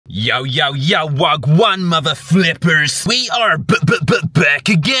Yo, yo, yo, wagwan mother flippers. We are back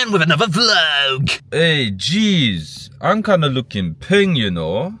again with another vlog. Hey, jeez, I'm kinda looking ping, you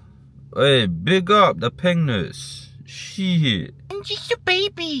know. Hey, big up the pingness. Shit. I'm just a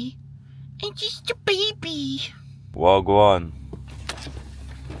baby. I'm just a baby. Wagwan.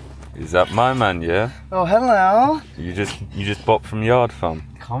 Is that my man, yeah? Oh, hello. You just popped from yard, fam.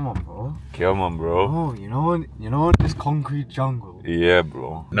 Come on, bro. Come on, bro. Oh, you know this concrete jungle. Yeah,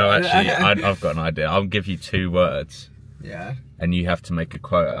 bro. No, actually, I've got an idea. I'll give you 2 words. Yeah. And you have to make a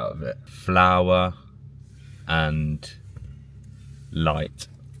quote out of it. Flower and light.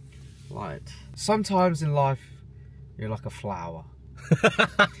 Light. Sometimes in life, you're like a flower.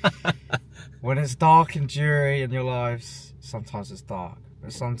 When it's dark and dreary in your lives, sometimes it's dark.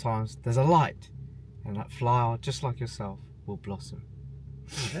 But sometimes there's a light. And that flower, just like yourself, will blossom.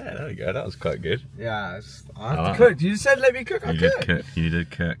 Yeah, there we go. That was quite good. Yeah, I have to cook. You said let me cook, I cook. You did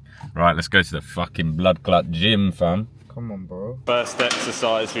cook. Right, let's go to the fucking blood clot gym, fam. Come on, bro. First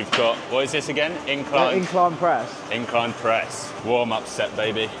exercise we've got, what is this again? Incline? Incline press. Incline press. Warm up set,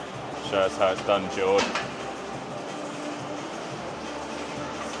 baby. Show us how it's done, George.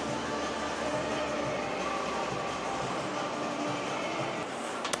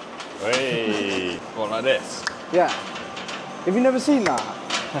 Hey, what, like this? Yeah. Have you never seen that?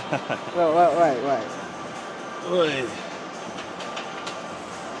 Wait. Oi.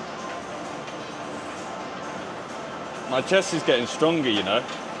 My chest is getting stronger, you know.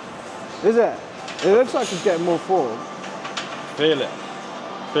 Is it? It looks like it's getting more forward. Feel it.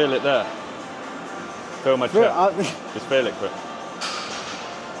 Feel it there. Feel my chest. Just feel it quick.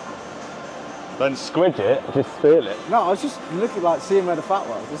 Don't squidge it, just feel it. No, I was just looking like seeing where the fat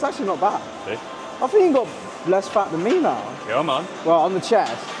was. It's actually not bad. See? I think you got less fat than me now. Come on. Well, on the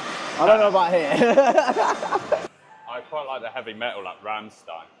chest. I don't know about here. I quite like the heavy metal, like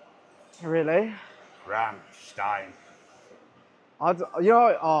Rammstein. Really? Rammstein. I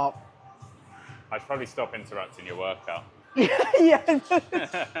I'd probably stop interrupting your workout. yeah.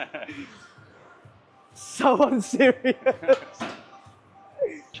 So unserious.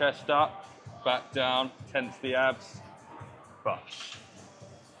 Chest up, back down, tense the abs. Bush.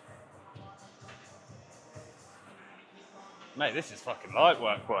 Mate, this is fucking light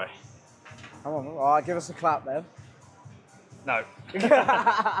work, boy. Come on, all right, give us a clap then. No.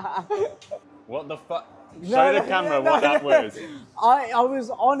 What the fuck? Show the camera what that was. I was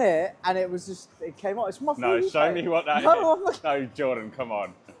on it and it was just, it came out. It's my No, food, show mate. me what that is. No, No, Jordan, come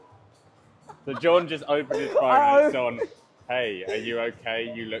on. So Jordan just opened his phone and it's on, hey, are you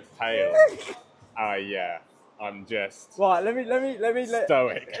okay? You look pale. Oh yeah, I'm just Right, let me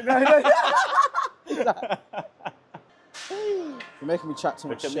stoic. No. You're making me chat too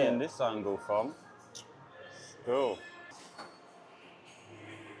much Look shit. at me in this angle, fam. Cool.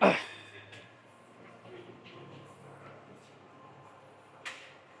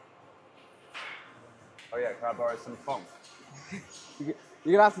 Oh yeah, can I borrow some funk? You're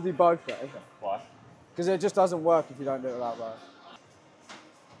gonna have to do both though. Why? Because it just doesn't work if you don't do it like that.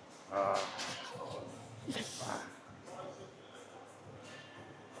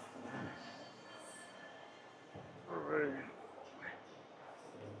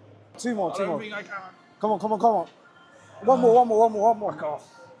 Two more. I think I can. Come on. One more. Fuck off.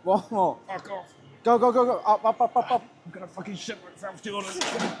 One more. Fuck off. Go. Up. I'm gonna fucking shit myself, Jordan.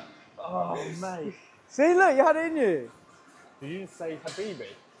 Oh, mate. See, look, you had it in you. Did you say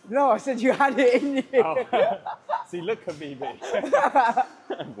Habibi? No, I said you had it in you. Oh. See, look, Habibi.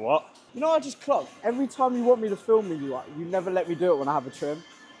 What? You know, I just clocked. Every time you want me to film me, you never let me do it when I have a trim.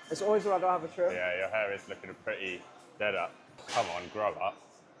 It's always when I don't have a trim. Yeah, your hair is looking pretty dead up. Come on, grow up.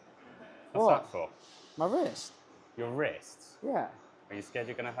 What's What? that for? My wrist. Your wrists? Yeah. Are you scared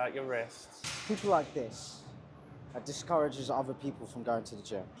you're gonna hurt your wrists? People like this, that discourages other people from going to the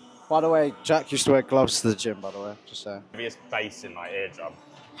gym. By the way, Jack used to wear gloves to the gym, by the way, just saying. Heaviest bass in my eardrum.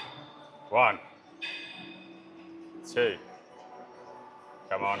 1, 2.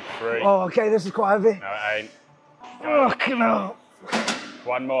 Come on, 3. Oh, okay, this is quite heavy. No, it ain't. Go. Fucking hell.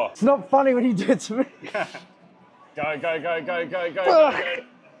 1 more. It's not funny when you do it to me. Go.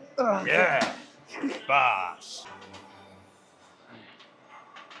 Yeah. Bash.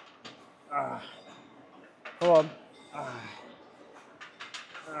 Come on.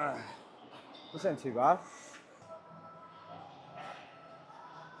 This ain't too bad.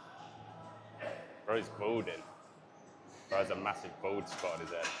 Bro's balding. Bro has a massive bald spot on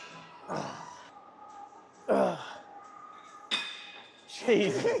his head.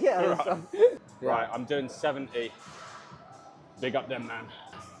 Jesus. Yeah, Christ. Right, I'm doing 70. Big up them, man.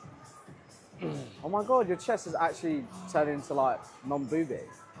 Oh my god, your chest is actually turning into like non-booby.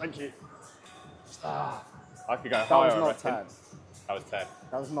 Thank you. I could go That higher, was I not reckon. 10. That was 10.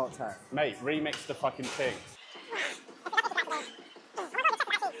 That was not 10. Mate, remix the fucking thing.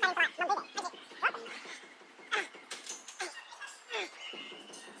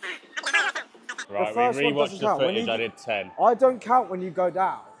 Right, first we one rewatched doesn't the count. When footage, you I do- did 10. I don't count when you go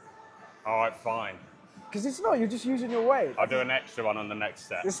down. Alright, fine. Because it's not, you're just using your weight. I'll do an extra one on the next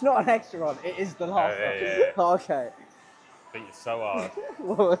set. It's not an extra one, it is the last yeah, one. Okay. I think it's so hard.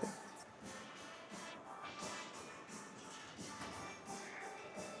 Well,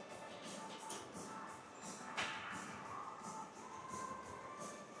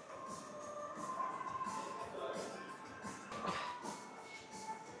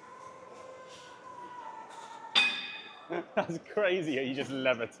 That's crazy how you just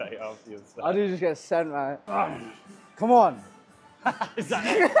levitate after yourself. I do just get sent, man. Come on. Is that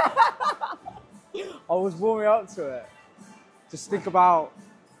it? I was warming up to it. Just think about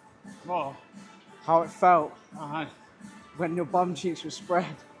Oh, how it felt uh-huh. when your bum cheeks were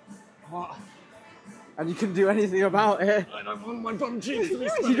spread What? and you couldn't do anything about it. I don't want my bum cheeks to be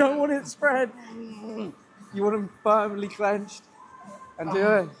You don't want it spread. You want them firmly clenched and do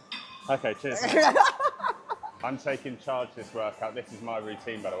it. Okay, cheers. I'm taking charge this workout. This is my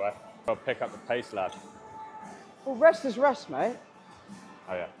routine, by the way. I'll pick up the pace, lad. Well, rest is rest, mate.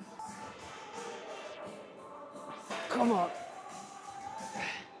 Oh, yeah. Come on.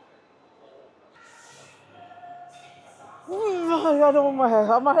 I don't want my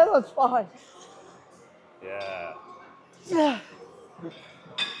hair. My hairline's fine. Yeah. Yeah.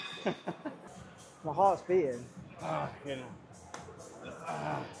 My heart's beating. You know.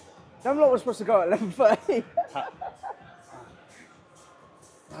 Them lot was supposed to go at 11:30.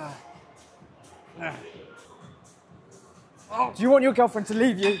 Do you want your girlfriend to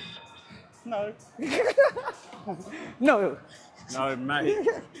leave you? No. No. No, mate.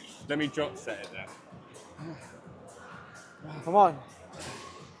 Let me drop set it then. Come on.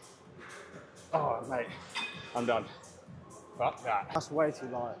 Oh, mate. I'm done. Fuck that. That's way too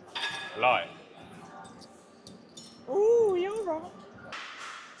light. Light. Ooh, you're right.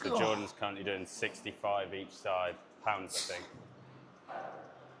 So Jordan's currently doing 65 each side, pounds, I think.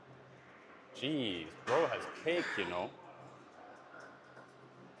 Jeez, bro has cake, you know.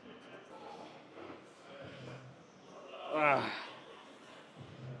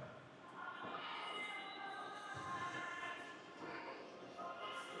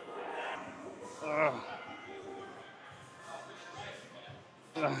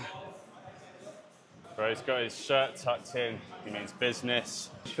 Bro, he's got his shirt tucked in. He means business.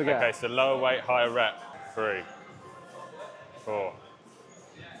 Forget. Okay, so lower weight, higher rep. 3, 4,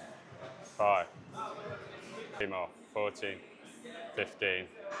 5. 2 more. 14, 15,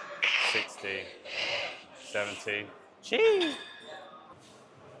 16, 17. Gee!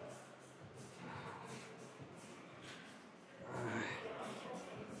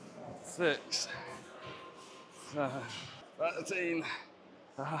 Six, 13.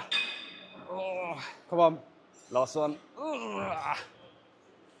 Oh. Come on. Last one.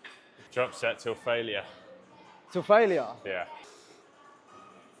 Drop set till failure. Till failure. Yeah.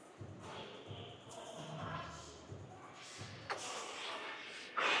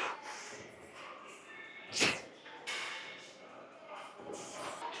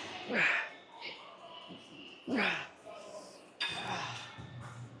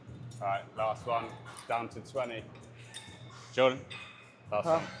 Alright, last one. Down to 20. Jordan, last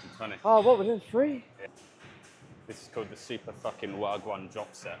one to 20. Oh, what, we're doing 3? This is called the super fucking Wagwan drop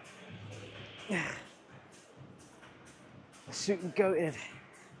set. Super goated.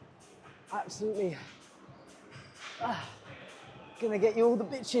 Absolutely. Gonna get you all the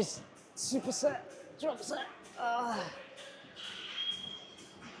bitches. Super set, drop set. I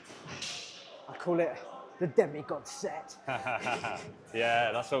call it the demigod set.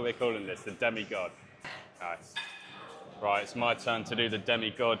 Yeah, that's what we're calling this, the demigod. Nice. Right, it's my turn to do the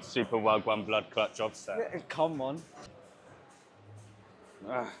demigod super Wagwan blood clot drop set. Come on.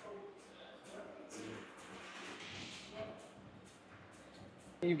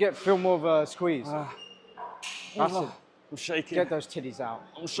 You feel more of a squeeze. That's it. I'm shaking. Get those titties out.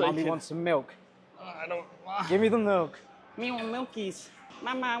 I'm shaking. Mommy wants some milk. I don't. Give me the milk. Me want milkies.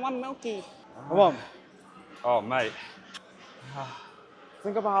 Mama, I want milky. Come on. Oh, mate.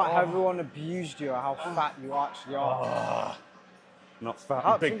 Think about how everyone abused you or how fat you actually are. Not fat,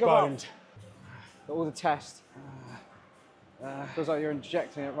 How- big think about- boned. All the tests. Feels like you're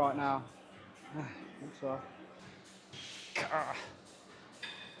injecting it right now. So.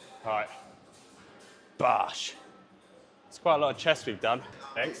 Right. Bosh. It's quite a lot of chest we've done.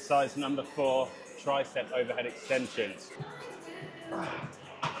 Exercise number 4, tricep overhead extensions.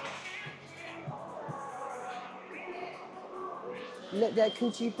 Let that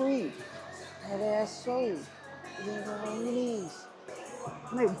coochie breathe. That ass soul. Get on your knees.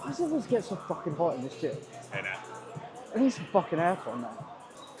 Mate, why does it always get so fucking hot in this gym? Hey now. I need some fucking aircon, man.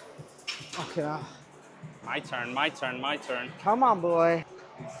 Fucking hell. My turn, my turn, my turn. Come on, boy.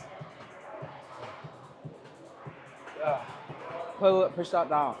 Push that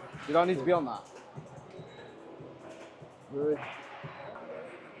down. You don't need to be on that. Good.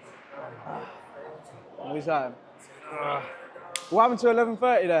 What is that? What happened to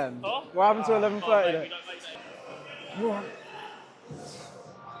 11:30 then? Oh? What happened to 11:30 then? What?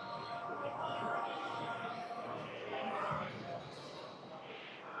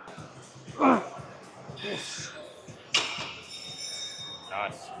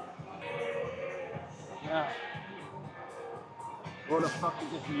 Nice. Yeah. What the fuck is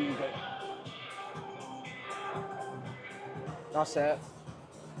this music? That's it.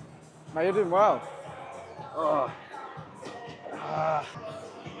 Mate, you're doing well. Oh.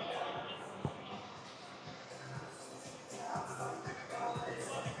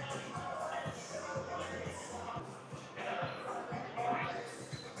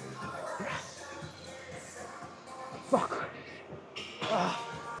 Fuck.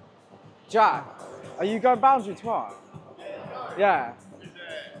 Jack, are you going boundary tomorrow? Yeah.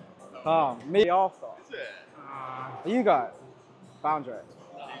 Oh, me after. Are you going? Boundary.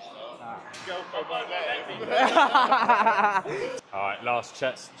 Alright, last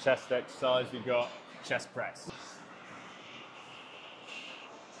chest exercise, we've got chest press.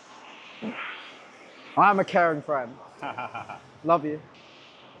 I'm a caring friend. Love you.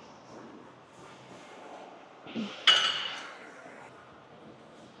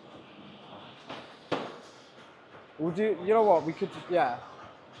 We'll do, you know what, we could, yeah.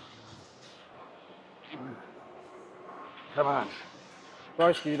 Come on.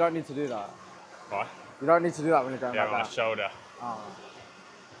 Broski, you don't need to do that. Why? You don't need to do that when you're going Yeah, like on that. the shoulder. Oh.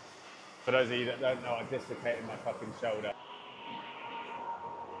 For those of you that don't know, I dislocated my fucking shoulder.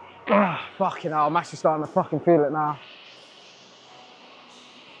 Fucking hell, I'm actually starting to fucking feel it now.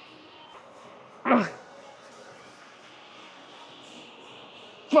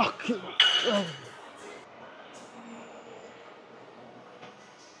 Fuck.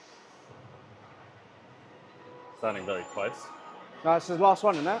 Standing very close. No, this is the last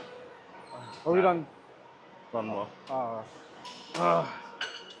one, isn't it? Or we done? One more. Oh.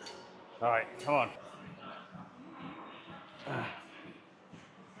 Alright, come on.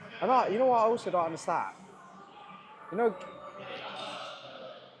 I know, you know what I also don't understand? You know...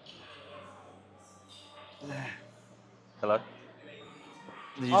 Hello?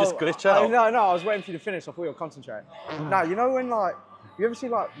 Did you just glitch out? No, I was waiting for you to finish. I thought you were concentrating. No, you know when like, you ever see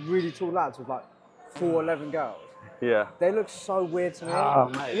like really tall lads with like 4'11" girls? Yeah. They look so weird to me. Oh,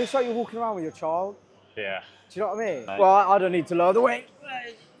 mate. It looks like you're walking around with your child. Yeah. Do you know what I mean? Mate. Well, I don't need to lower the weight.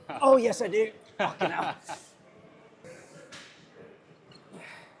 Oh, yes, I do. Fucking hell.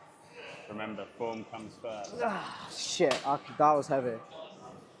 Remember, form comes first. Shit, that was heavy.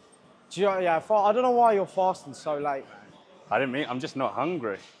 Do you know, yeah, I don't know why you're fasting so late, man. I didn't mean, I'm just not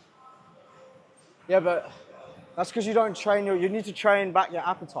hungry. Yeah, but that's because you don't train you need to train back your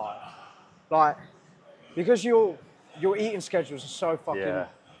appetite. Like, because your eating schedules are so fucking, Yeah.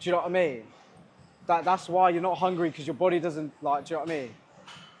 do you know what I mean? That's why you're not hungry, because your body doesn't, like, do you know what I mean?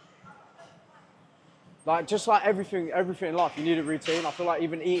 Like, just like everything in life, you need a routine. I feel like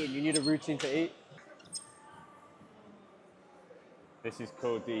even eating, you need a routine to eat. This is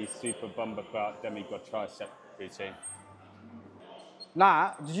called the Super Bumper Clout Demigod Tricep routine.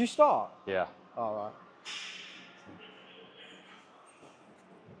 Nah, did you start? Yeah. All right.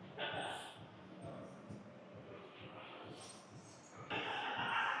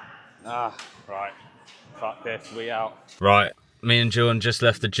 Right. Fuck this, we out. Right, me and John just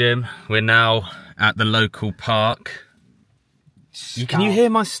left the gym. We're now at the local park. Can you hear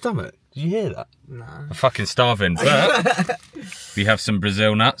my stomach? Did you hear that? No. I'm fucking starving, but we have some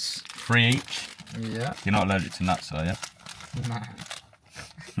Brazil nuts, 3 each. Yeah. You're not allergic to nuts, are you? Nah.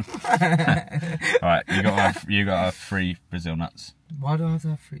 Right, you got to have 3 Brazil nuts. Why do I have to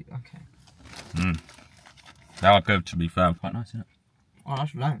have 3? Okay. They are good, to be fair. Quite nice, isn't it? Oh,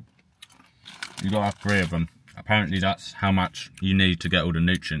 that's lame. You got to have 3 of them. Apparently that's how much you need to get all the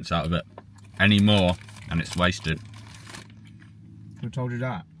nutrients out of it. Any more and it's wasted. Who told you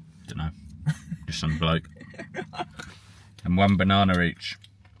that? Don't know. Just some bloke. And 1 banana each.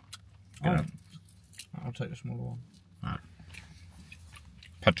 Oh. I'll take the smaller one. Right.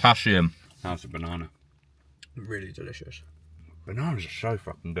 Potassium. How's the banana? Really delicious. Bananas are so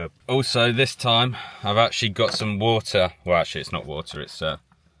fucking good. Also, this time I've actually got some water. Well, actually, it's not water, it's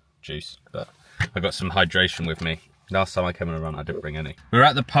juice. But I got some hydration with me. Last time I came on a run, I didn't bring any. We're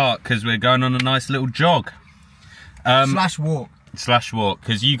at the park because we're going on a nice little jog. Slash walk. Slash walk,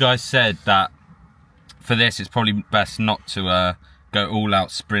 because you guys said that for this it's probably best not to go all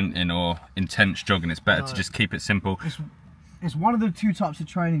out sprinting or intense jogging. It's better to just keep it simple. It's one of the two types of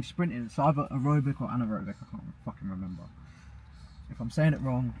training, sprinting. It's either aerobic or anaerobic. I can't fucking remember. If I'm saying it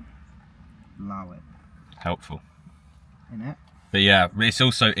wrong, allow it. Helpful. Innit? But yeah, it's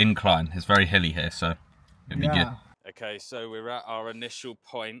also incline. It's very hilly here, so it'd be good. Okay, so we're at our initial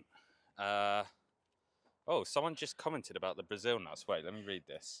point. Oh, someone just commented about the Brazil nuts. Wait, let me read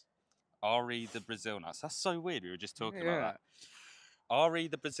this. Ari the Brazil nuts. That's so weird. We were just talking about that. Ari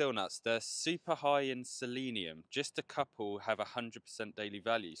the Brazil nuts. They're super high in selenium. Just a couple have 100% daily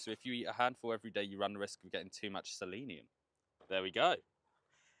value. So if you eat a handful every day, you run the risk of getting too much selenium. There we go.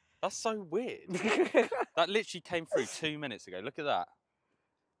 That's so weird. That literally came through 2 minutes ago. Look at that.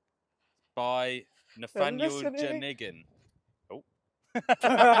 By Nathaniel Jernigan. Oh.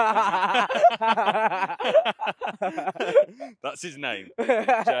 That's his name.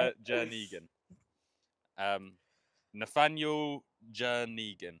 Jernigan. Nathaniel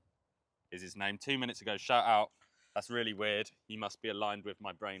Jernigan is his name. 2 minutes ago. Shout out. That's really weird. He must be aligned with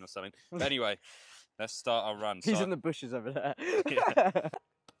my brain or something. But anyway, let's start our run. He's in the bushes over there. Yeah.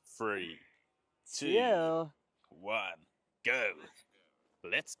 3, 2, 1, go.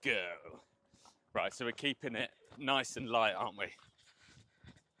 Let's go. Right, so we're keeping it nice and light, aren't we?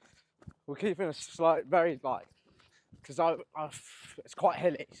 We're keeping a slight, very light, because it's quite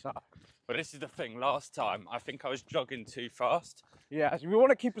hilly, so. But this is the thing, last time, I think I was jogging too fast. Yeah, we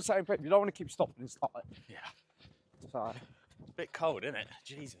want to keep the same pace, we don't want to keep stopping and starting. Yeah. So. Bit cold, isn't it?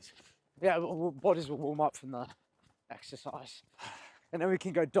 Jesus. Yeah, bodies will warm up from the exercise. And then we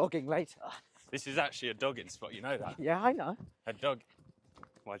can go dogging later. This is actually a dogging spot, you know that? Yeah, I know. A dog.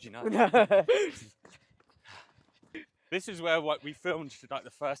 Why'd you know that? This is where we filmed like the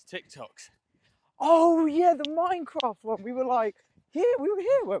first TikToks. Oh yeah, the Minecraft one. We were like, we were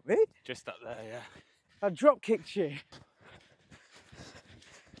here, weren't we? Just up there, yeah. I drop kicked you.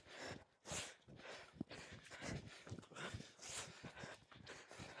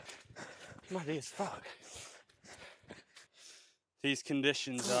 Muddy as fuck. These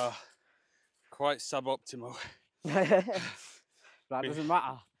conditions are quite suboptimal. That doesn't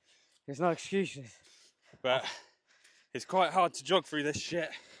matter. There's no excuses. But it's quite hard to jog through this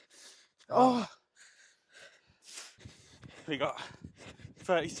shit. Oh. We got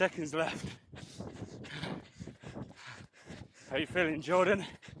 30 seconds left. How you feeling, Jordan?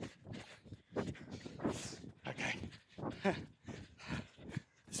 Okay.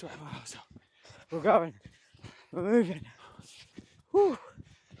 Sweat my ass off. We're going. We're moving. Whew.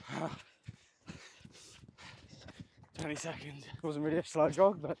 20 seconds. It wasn't really a slow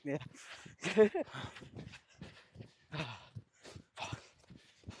jog, but yeah.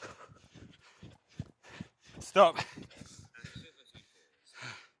 Stop.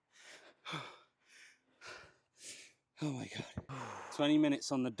 Oh my God. 20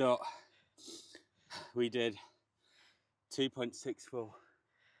 minutes on the dot. We did 2.64.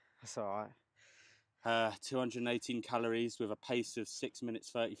 That's all right. 218 calories with a pace of 6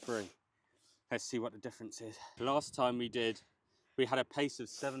 minutes 33. Let's see what the difference is. Last time we had a pace of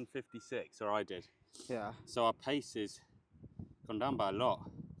 7:56, or I did. Yeah. So our pace has gone down by a lot.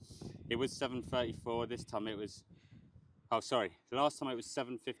 It was 7:34, this time it was, oh sorry, last time it was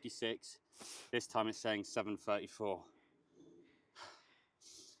 7:56, this time it's saying 7:34.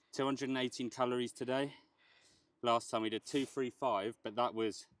 218 calories today. Last time we did 235, but that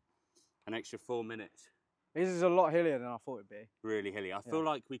was an extra 4 minutes. This is a lot hillier than I thought it'd be. Really hilly. I feel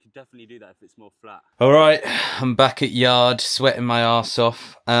like we could definitely do that if it's more flat. All right, I'm back at yard, sweating my arse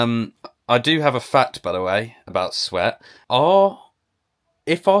off. I do have a fact, by the way, about sweat.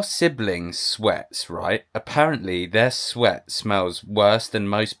 If our siblings sweats, right, apparently their sweat smells worse than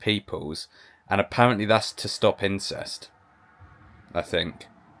most people's, and apparently that's to stop incest, I think.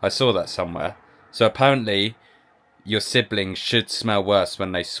 I saw that somewhere. So apparently your siblings should smell worse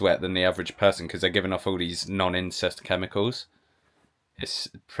when they sweat than the average person because they're giving off all these non-incest chemicals. It's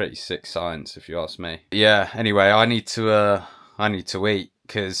pretty sick science, if you ask me. Yeah, anyway, I need to eat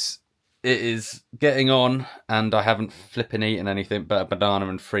because it is getting on and I haven't flipping eaten anything but a banana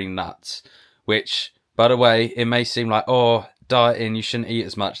and 3 nuts, which, by the way, it may seem like, oh, dieting, you shouldn't eat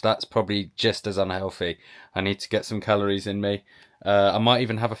as much. That's probably just as unhealthy. I need to get some calories in me. I might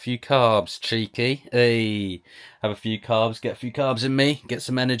even have a few carbs, cheeky. Hey, have a few carbs, get a few carbs in me, get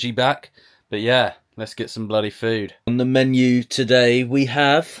some energy back. But yeah, let's get some bloody food. On the menu today, we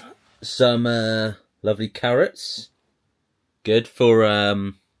have some lovely carrots. Good for,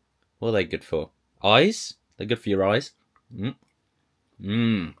 what are they good for? Eyes? They're good for your eyes.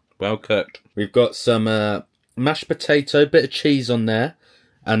 Well cooked. We've got some mashed potato, bit of cheese on there,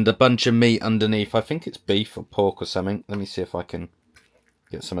 and a bunch of meat underneath. I think it's beef or pork or something. Let me see if I can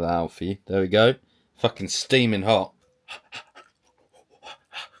get some of that out for you. There we go. Fucking steaming hot.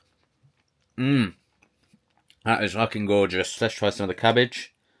 That is fucking gorgeous. Let's try some of the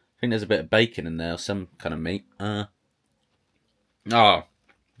cabbage. I think there's a bit of bacon in there, or some kind of meat. Oh,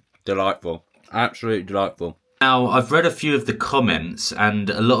 delightful. Absolutely delightful. Now, I've read a few of the comments, and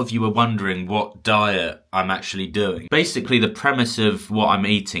a lot of you are wondering what diet I'm actually doing. Basically, the premise of what I'm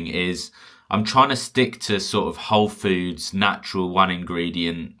eating is I'm trying to stick to sort of whole foods, natural, one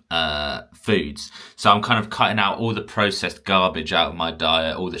ingredient foods. So I'm kind of cutting out all the processed garbage out of my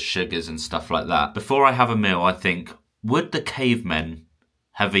diet, all the sugars and stuff like that. Before I have a meal, I think, would the cavemen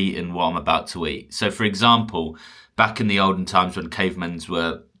have eaten what I'm about to eat? So, for example, back in the olden times when cavemen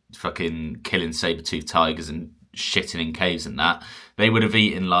were fucking killing saber-toothed tigers and shitting in caves and that, they would have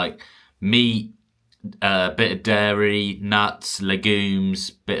eaten like meat, a bit of dairy, nuts, legumes,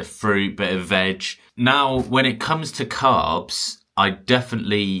 bit of fruit, bit of veg. Now, when it comes to carbs, I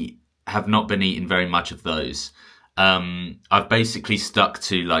definitely have not been eating very much of those. I've basically stuck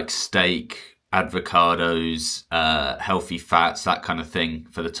to like steak, avocados, healthy fats, that kind of thing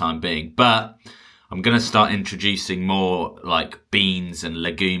for the time being. But I'm going to start introducing more like beans and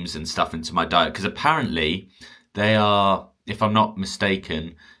legumes and stuff into my diet, because apparently they are, if I'm not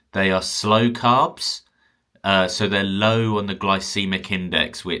mistaken, they are slow carbs. So they're low on the glycemic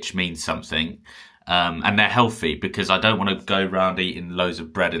index, which means something. And they're healthy, because I don't want to go around eating loads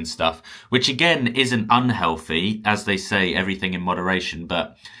of bread and stuff, which again isn't unhealthy. As they say, everything in moderation.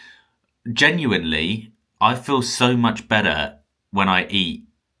 But genuinely, I feel so much better when I eat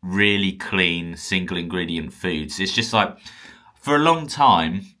really clean single ingredient foods. It's just like, for a long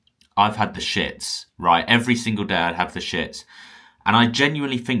time I've had the shits, right? Every single day I'd have the shits, and I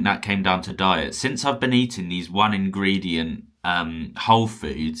genuinely think that came down to diet. Since I've been eating these one ingredient whole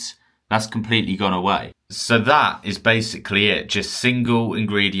foods, that's completely gone away. So that is basically it. Just single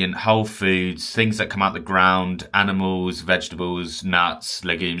ingredient whole foods, things that come out the ground, animals, vegetables, nuts,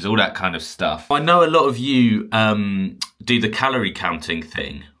 legumes, all that kind of stuff. I know a lot of you do the calorie counting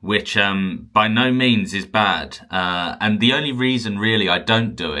thing, which by no means is bad. And the only reason really I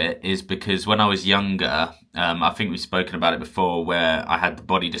don't do it is because when I was younger, I think we've spoken about it before, where I had the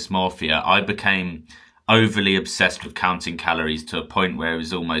body dysmorphia, I became overly obsessed with counting calories to a point where it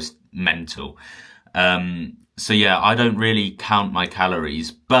was almost mental. So yeah, I don't really count my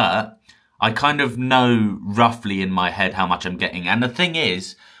calories, but I kind of know roughly in my head how much I'm getting. And the thing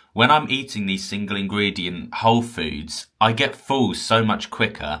is, when I'm eating these single ingredient whole foods, I get full so much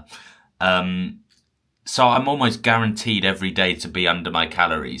quicker. So I'm almost guaranteed every day to be under my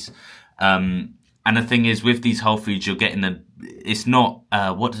calories. And the thing is, with these whole foods, you're getting it's not,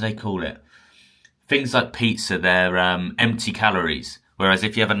 what do they call it? Things like pizza, they're empty calories. Whereas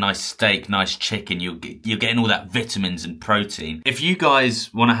if you have a nice steak, nice chicken, you're getting all that vitamins and protein. If you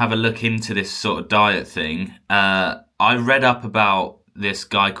guys want to have a look into this sort of diet thing, I read up about this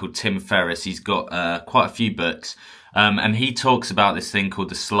guy called Tim Ferriss. He's got quite a few books, and he talks about this thing called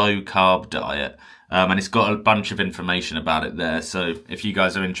the slow carb diet. And it's got a bunch of information about it there. So if you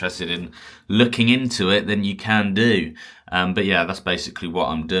guys are interested in looking into it, then you can do. But yeah, that's basically what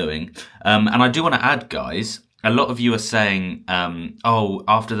I'm doing. And I do want to add, guys, a lot of you are saying, oh,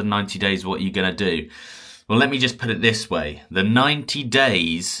 after the 90 days, what are you going to do? Well, let me just put it this way. The 90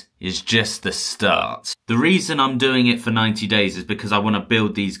 days is just the start. The reason I'm doing it for 90 days is because I want to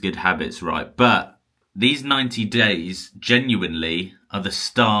build these good habits, right? But these 90 days genuinely are the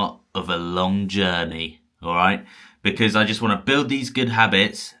start of a long journey, all right? Because I just want to build these good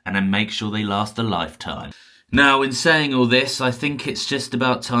habits and then make sure they last a lifetime. Now, in saying all this, I think it's just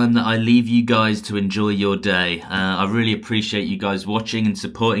about time that I leave you guys to enjoy your day. I really appreciate you guys watching and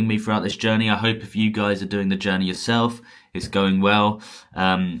supporting me throughout this journey. I hope if you guys are doing the journey yourself, it's going well.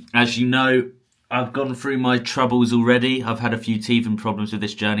 As you know, I've gone through my troubles already. I've had a few teething problems with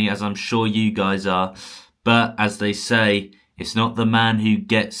this journey, as I'm sure you guys are. But as they say, it's not the man who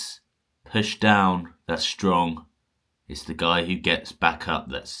gets pushed down that's strong. It's the guy who gets back up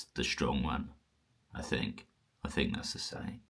that's the strong one, I think. I think that's the saying.